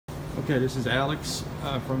Okay, this is Alex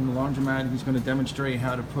from the laundromat. He's going to demonstrate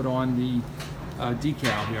how to put on the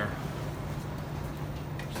decal here.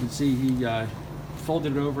 As you can see, he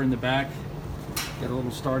folded it over in the back. Got a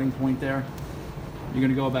little starting point there. You're going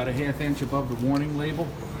to go about a ½ inch above the warning label.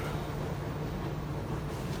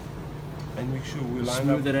 And make sure we line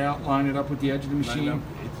Smooth it out, line it up with the edge of the machine. Line up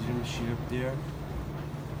edge of the machine up there.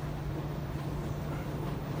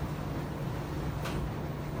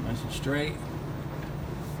 Nice and straight.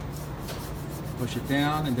 Push it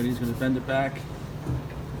down, and then he's going to bend it back.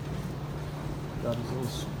 Got his little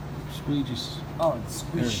squeegees. Oh, it's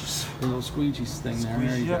squeegees. The little squeegees thing there.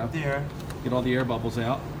 There you up go. There. Get all the air bubbles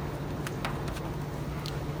out.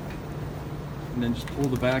 And then just pull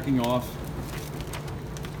the backing off.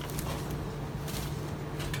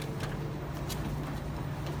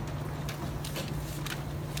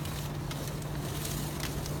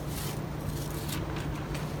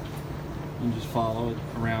 And just follow it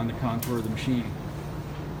around the contour of the machine.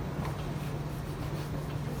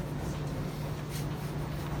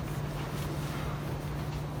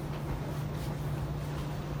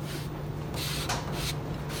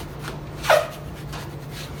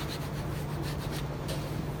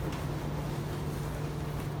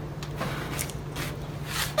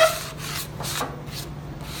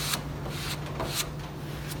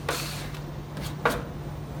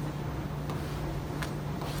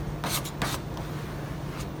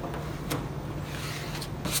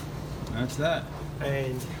 That's that.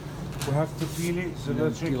 And we have to peel it, so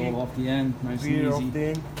that's tricky. Peel it off the end, nice and easy. Peel it off the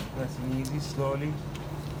end, nice and easy, slowly.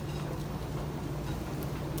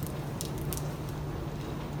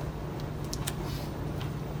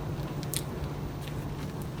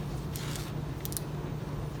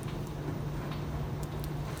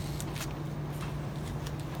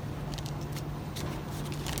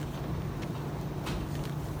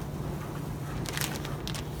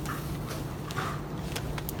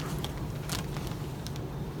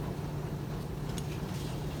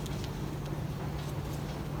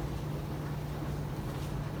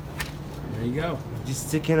 There you go. Just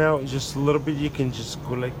sticking out just a little bit, you can just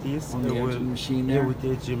go like this. On the edge of the machine there. Yeah, with the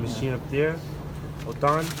edge of the machine up there. Hold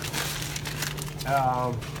on.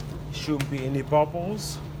 Shouldn't be any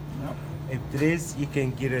bubbles. Nope. If there is, you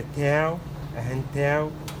can get a towel, a hand towel,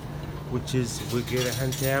 which is, we get a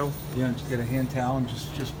hand towel. Yeah, just get a hand towel and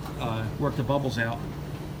just work the bubbles out.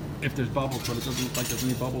 If there's bubbles, but it doesn't look like there's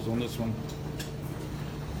any bubbles on this one.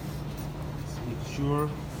 Just make sure.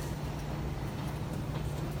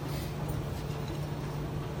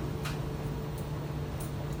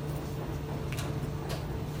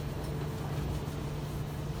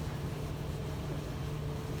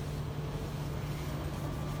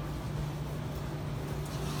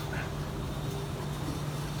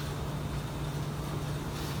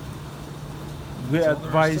 We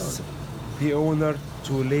advise the owner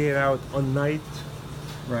to lay it out on night.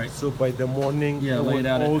 Right. So by the morning, Yeah, it lay will it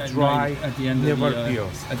out all at dry, night, at the end never of the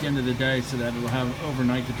peels. at the end of the day, so that it'll have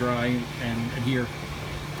overnight to dry and adhere.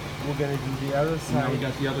 We're gonna do the other So now we side.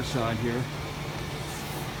 got the other side here.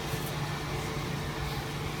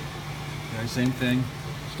 Okay, same thing.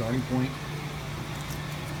 Starting point.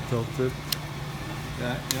 Tilted.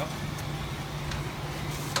 That. Yep.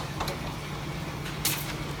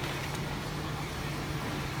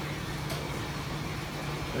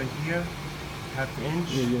 Right here, ½ inch.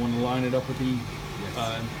 Yeah, you want to line it up with the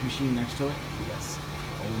Yes. machine next to it. Yes.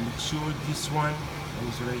 And make sure this one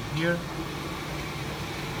is right here.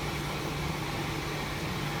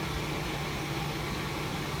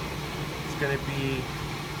 It's gonna be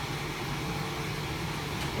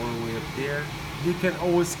all the way up there. You can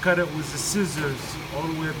always cut it with the scissors all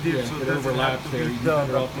the way up there, Yeah, so it it doesn't overlaps have to there. be You can cut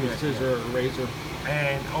it done off with a up scissor or a razor.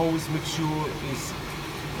 And always make sure it's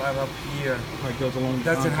right up here. It goes along the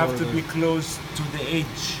Doesn't have contour to of be the- close to the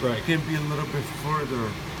edge. Right. It can be a little bit further.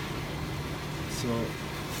 So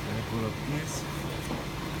I put up this.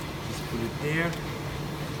 Just put it there.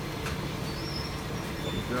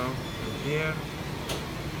 There you go. Right there.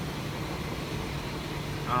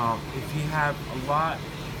 If you have a lot,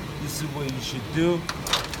 this is what you should do.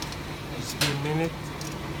 Just be a minute.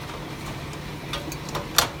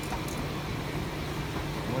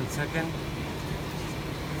 1 second.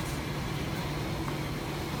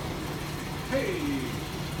 Hey!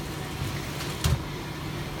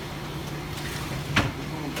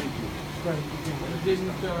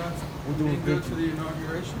 Didn't go to the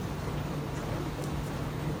inauguration?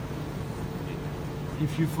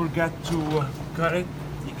 If you forgot to cut it,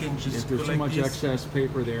 you can just If there's go too like much this. excess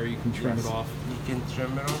paper there, you can trim Yes. it off. You can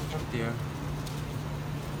trim it off up there.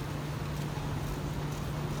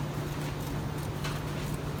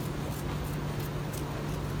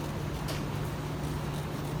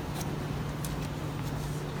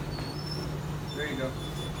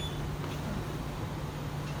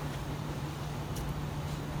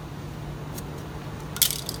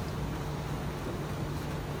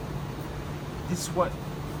 this is what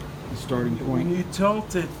The starting when point. you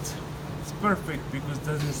tilt it, it's perfect because it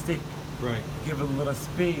doesn't stick. Right. Give it a little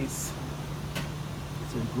space.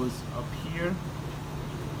 So it goes up here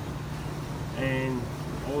and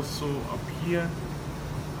also up here,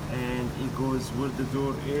 and it goes where the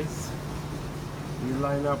door is. You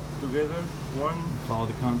line up together. One. Follow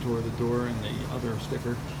the contour of the door and the other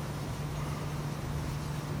sticker.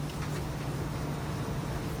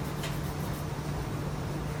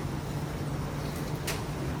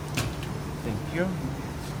 Thank you.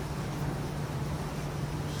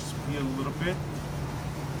 Just peel a little bit.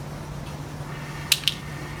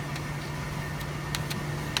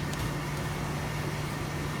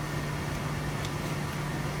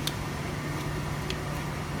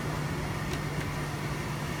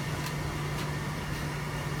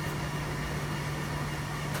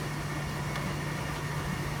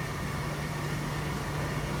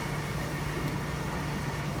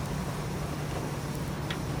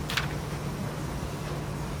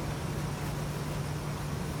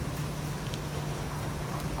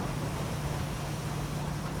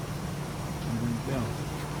 There you go.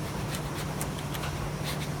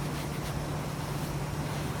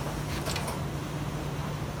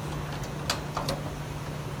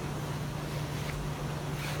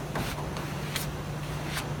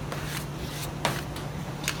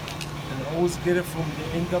 And always get it from the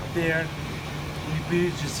end up there. You beat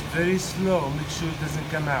it just very slow. Make sure it doesn't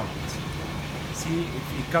come out. See,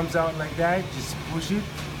 if it comes out like that, just push it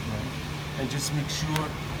and just make sure.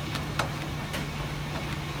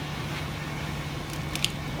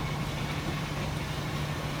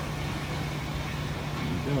 There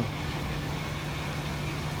you go.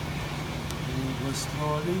 And you go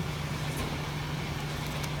slowly.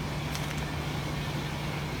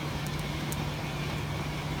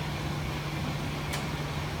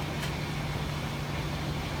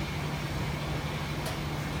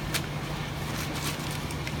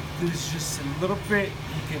 There's just a little bit.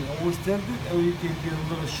 You can always tilt it, or you can get a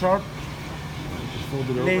little sharp. Just fold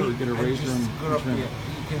it Lay over or get a razor just and go up trim there. it.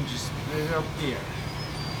 You can just put it up there.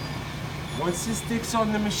 Once it sticks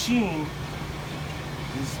on the machine,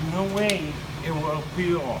 there's no way it will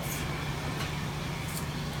peel off.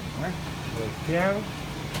 Alright. Go down.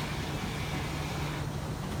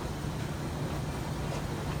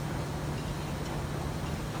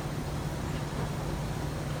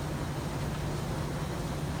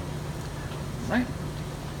 Right.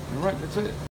 Alright, that's it.